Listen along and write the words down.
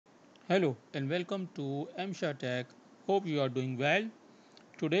Hello and welcome to MSHA Tech. Hope you are doing well.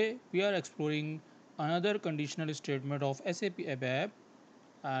 Today we are exploring another conditional statement of SAP ABAP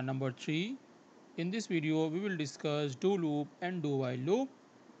number 3. In this video we will discuss do loop and do while loop,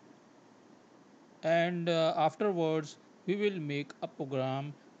 and afterwards we will make a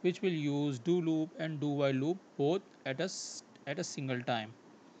program which will use do loop and do while loop both at a single time.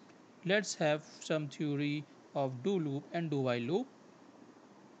 Let's have some theory of do loop and do while loop.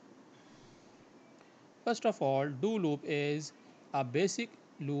 First of all, do loop is a basic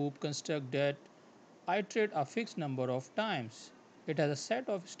loop construct that iterate a fixed number of times. It has a set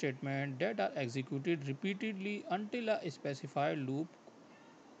of statements that are executed repeatedly until a specified loop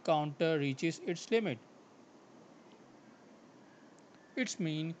counter reaches its limit. It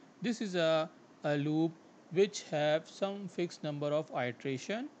means this is a loop which have some fixed number of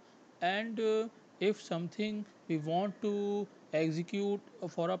iteration, and if something we want to execute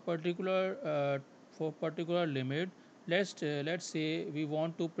for particular limit, let's say we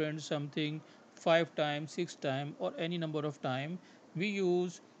want to print something 5 times 6 times or any number of time, we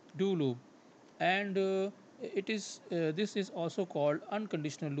use do loop. And it is this is also called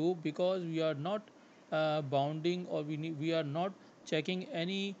unconditional loop because we are not bounding, or we are not checking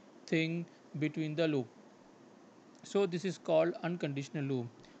anything between the loop. So this is called unconditional loop.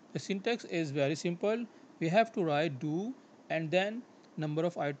 The syntax is very simple. We have to write do and then number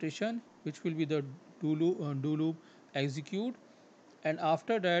of iteration, which will be the do loop execute, and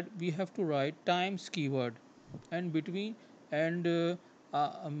after that we have to write times keyword, and between and do,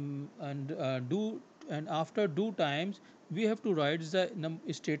 and after do times we have to write the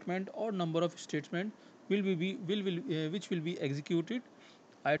statement or number of statement which will be executed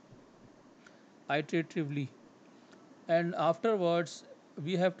iteratively, and afterwards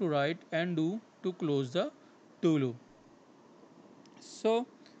we have to write and do to close the do loop. So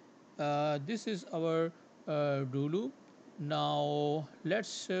this is our do loop. Now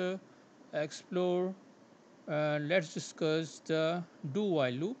explore let's discuss the do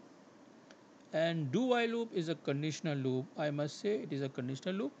while loop. And do while loop is a conditional loop. I must say it is a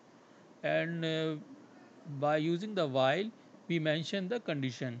conditional loop, and by using the while we mention the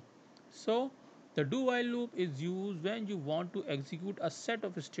condition. So the do while loop is used when you want to execute a set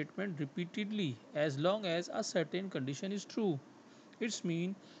of statement repeatedly as long as a certain condition is true. It's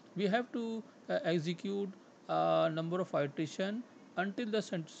mean we have to execute a number of iteration until the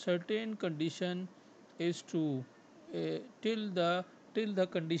certain condition is true, till the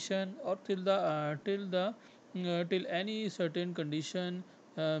condition, or till any certain condition,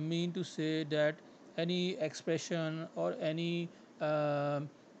 mean to say that any expression or uh,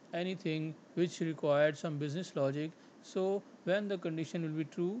 anything which required some business logic. So when the condition will be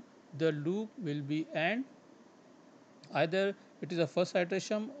true, the loop will be end. Either it is a first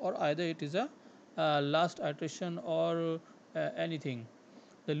iteration or either it is a last iteration, or anything.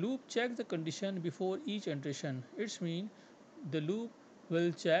 The loop checks the condition before each iteration. It's mean the loop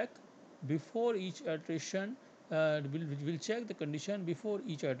will check before each iteration, will check the condition before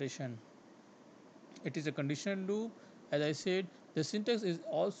each iteration. It is a conditional loop. As I said, the syntax is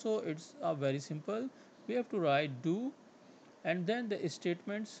also, it's very simple. We have to write do and then the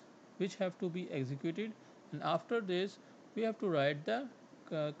statements which have to be executed, and after this we have to write the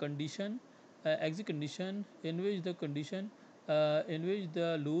condition, exit condition, in which the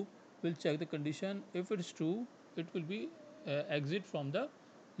loop will check the condition. If it is true, it will be exit from the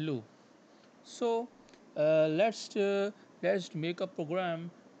loop. So let's make a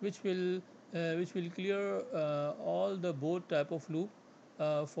program which will clear all the both type of loop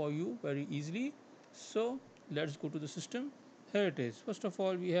for you very easily. So let's go to the system. Here it is. First of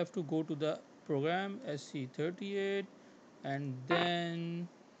all, we have to go to the program SC38, and then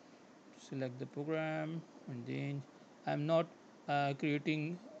select the program, and then I'm not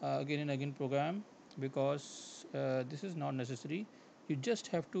creating again and again program because this is not necessary. You just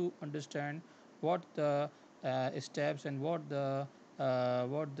have to understand what the steps and what the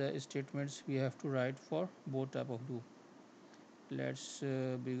statements we have to write for both type of loop. Let's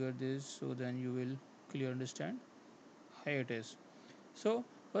bigger this so then you will clearly understand. Here it is. So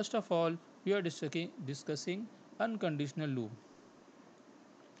first of all, we are discussing unconditional loop,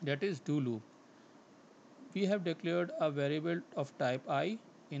 that is do loop. We have declared a variable of type I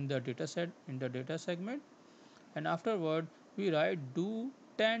in the data segment, and afterward we write do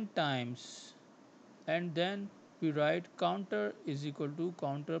 10 times, and then we write counter is equal to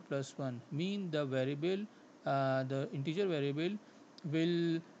counter plus 1, mean the variable, the integer variable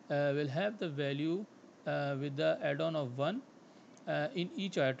will have the value with the add-on of 1 in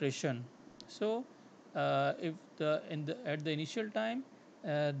each iteration. So if the in the at the initial time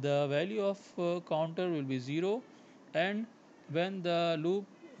the value of counter will be 0, and when the loop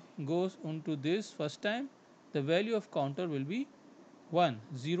goes into this first time, the value of counter will be 1.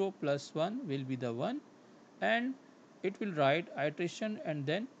 0 plus 1 will be the 1, and it will write iteration and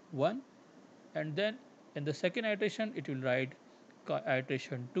then 1, and then in the second iteration it will write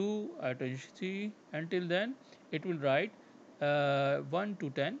iteration 2, iteration 3, until then it will write 1 to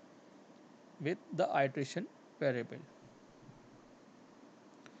 10 with the iteration variable.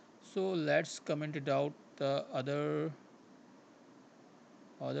 So let's comment it out the other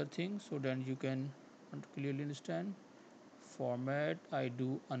thing so then you can clearly understand. Format I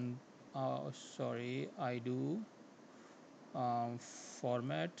do I do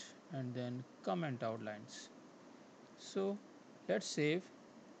format and then comment outlines. So let's save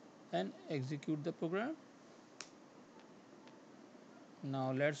and execute the program.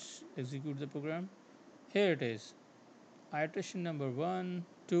 Now let's execute the program. Here it is. Iteration number 1,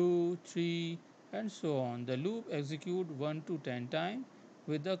 2, 3, and so on. The loop execute 1 to 10 times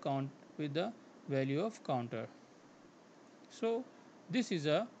with the value of counter. So this is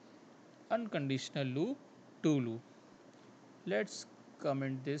a unconditional loop, do loop. Let's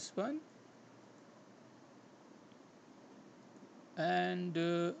comment this one and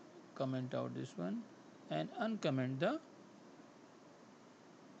comment out this one and uncomment the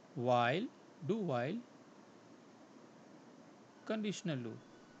while, do while conditional loop.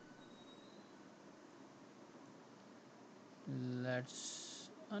 Let's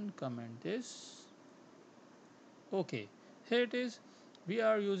uncomment this. Okay, here it is. We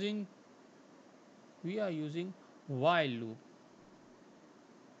are using while loop.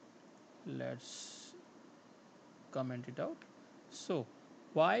 Let's comment it out. So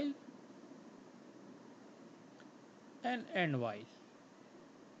while and end while.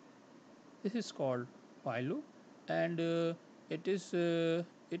 This is called while loop, and it is a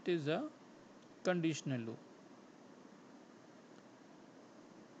conditional loop.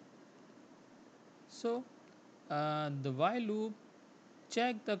 So the while loop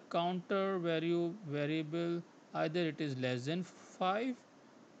check the counter value variable, either it is less than 5,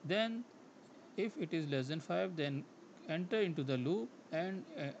 then if it is less than 5 then enter into the loop and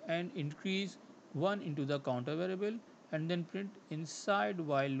increase 1 into the counter variable and then print inside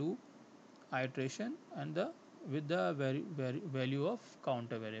while loop iteration and the with the value of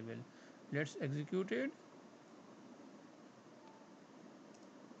counter variable. Let's execute it.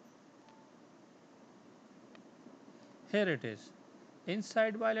 Here it is,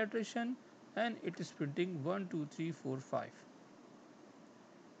 inside while iteration, and it is printing 1 2 3 4 5.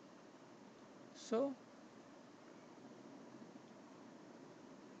 So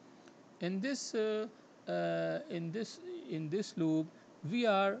in this in this loop we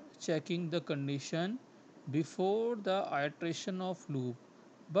are checking the condition before the iteration of loop,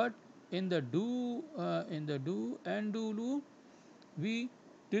 but in the do and do loop we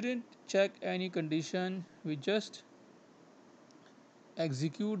didn't check any condition, we just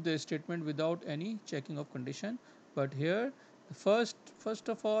execute the statement without any checking of condition. But here first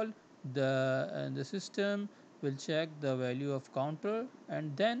of all the system will check the value of counter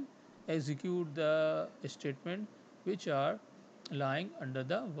and then execute the statement which are lying under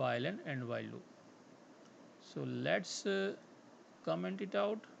the while and end while loop. So let's comment it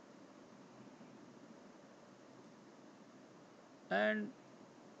out and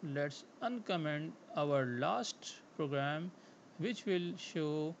let's uncomment our last program, which will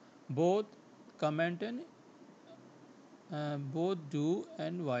show both comment and both do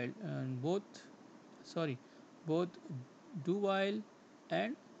and while and sorry both do while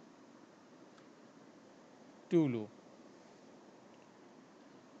and do loop.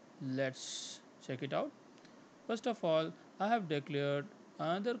 Let's check it out. First of all, I have declared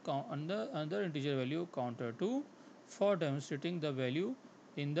another integer value counter 2 for demonstrating the value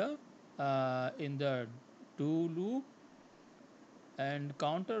in the do loop, and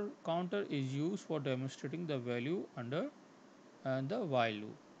counter is used for demonstrating the value under the while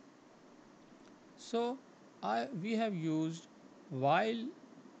loop. So we have used while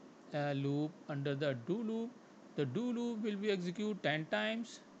loop under the do loop. The do loop will be executed 10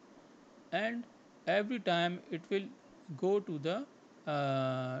 times, and every time it will go to the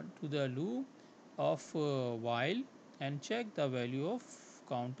loop of while and check the value of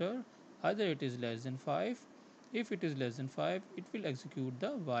counter, either it is less than 5. If it is less than 5 it will execute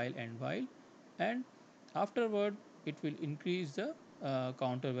the while and while, and afterward it will increase the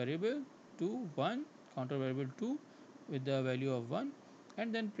counter variable to 1, counter variable 2 with the value of 1,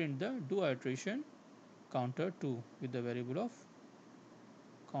 and then print the do iteration counter 2 with the variable of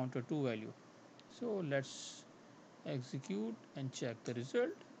counter 2 value. So let's execute and check the result.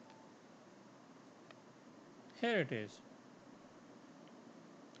 Here it is.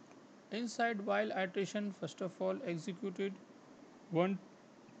 Inside while iteration, first of all executed 1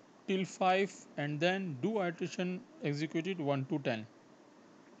 till 5 and then do iteration executed 1 to 10.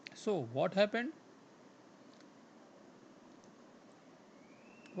 So what happened,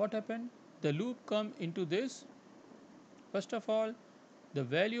 the loop come into this. First of all, the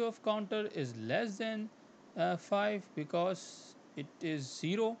value of counter is less than 5 because it is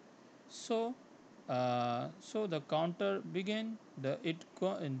 0. So so the counter begin,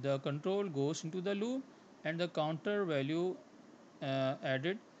 the control goes into the loop and the counter value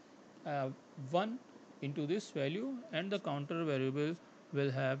added uh, 1 into this value, and the counter variable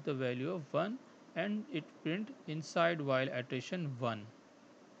will have the value of 1 and it print inside while iteration 1,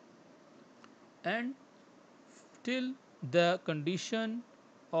 and till the condition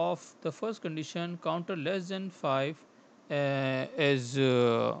of the first condition counter less than 5 is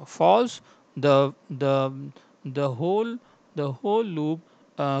false, the the whole loop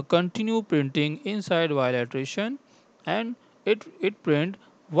continue printing inside while iteration, and it print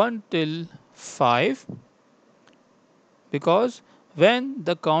 1 till 5, because when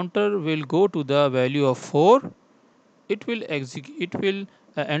the counter will go to the value of 4, it will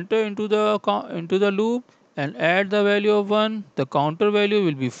enter into the loop and add the value of 1. The counter value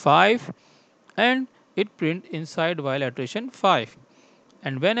will be 5 and it print inside while iteration 5,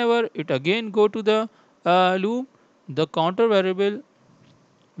 and whenever it again go to the loop, the counter variable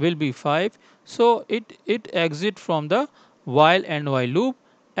will be 5, so it exit from the while loop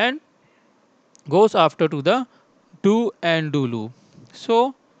and goes after to the do and do loop.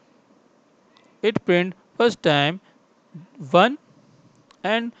 So it print first time 1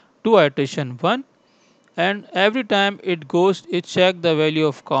 and do iteration 1, and every time it goes it check the value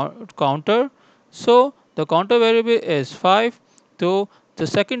of counter. So the counter variable is 5, so the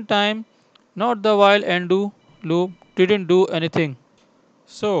second time not the while and do loop didn't do anything.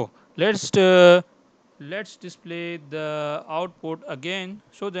 So let's display the output again,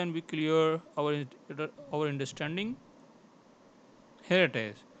 so then we clear our understanding. Here it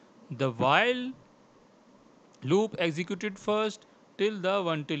is. The while loop executed first till the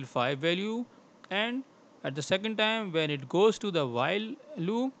 1 till 5 value, and at the second time when it goes to the while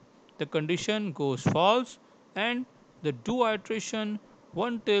loop, the condition goes false, and the do iteration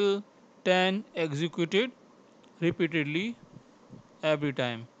 1 till 10 executed repeatedly every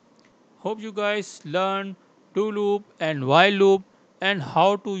time. Hope you guys learn do loop and while loop and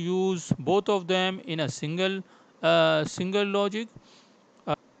how to use both of them in a single logic.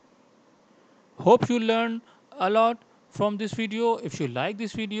 Hope you learned a lot from this video. If you like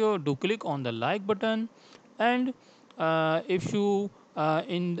this video, do click on the like button, and if you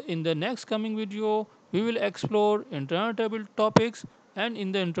in the next coming video we will explore internal table topics, and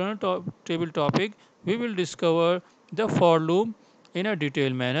in the table topic we will discover the for loop in a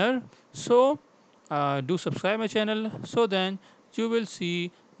detailed manner. So do subscribe my channel, so then you will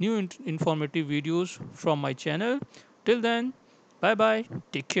see new informative videos from my channel. Till then, bye bye,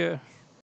 take care.